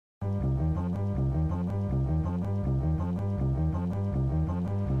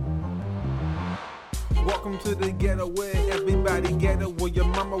Welcome to the ghetto where everybody ghetto, where your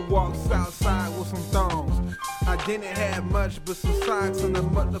mama walks outside with some thongs. I didn't have much but some socks and the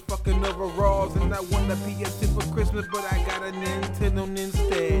motherfucking overalls, and I won a PS2 for Christmas, but I got a Nintendo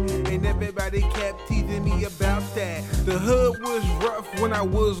instead. And everybody kept teasing me about that. The hood was rough when I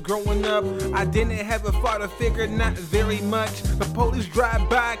was growing up. I didn't have a father figure, not very much. The police drive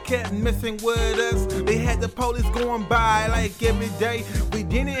by, kept messing with us. They had the police going by like every day. We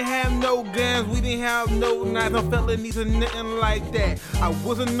didn't have no guns, we didn't have no knives, no felonies or nothing like that. I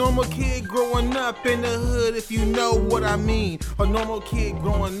was a normal kid growing up in the hood, if you know what I mean. A normal kid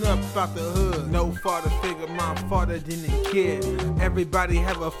growing up out the hood. No father figure, my father didn't care. Everybody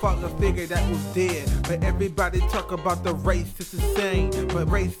have a father figure that was dead. But everybody talk about the race, it's the same. But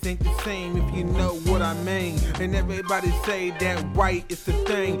race ain't the same if you know what I mean. And everybody say that white is the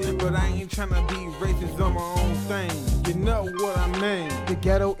thing, but I ain't tryna be racist on my own thing. You know what I mean. The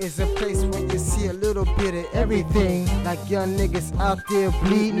ghetto is a place where you see a little bit of everything. Like young niggas out there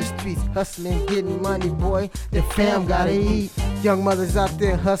bleeding the streets, hustling, getting money, boy. The fam gotta eat. Young mothers out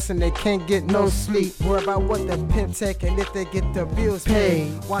there hustling, they can't get no sleep. Worry about what the pimp take and if they get the bills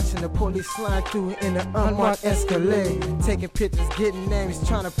paid. Watching the police slide through in the unmarked Escalade. Taking pictures, getting names,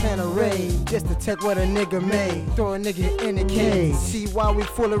 trying to plan a raid. Just to take what a nigga made. Throw a nigga in the cage. See why we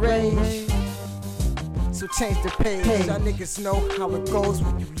full of rage? So change the page. Y'all niggas know how it goes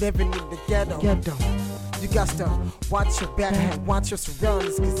when you living in the ghetto. You got to watch your back and watch your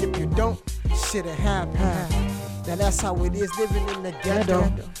surroundings, cause if you don't, shit'll happen. Now that's how it is living in the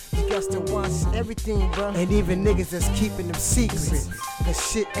ghetto. You got to watch everything, bro. And even niggas that's keeping them secrets,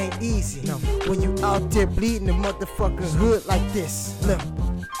 cause shit ain't easy. When you out there bleeding the motherfucking hood like this. Look,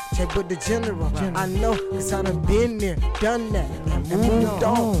 check with the general. I know, cause I done been there, done that, and moved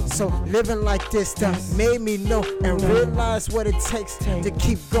on. So living like this that made me know and realize what it takes to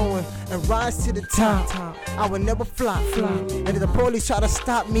keep going and rise to the top. I would never flop. And if the police try to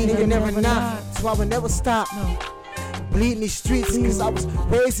stop me, they never knock. So I would never stop. Bleeding these streets, cause I was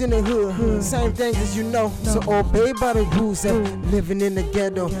raised in the hood. Same things as you know. So obey by the rules of living in the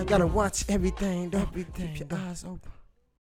ghetto. Gotta watch everything, though. Keep your eyes open.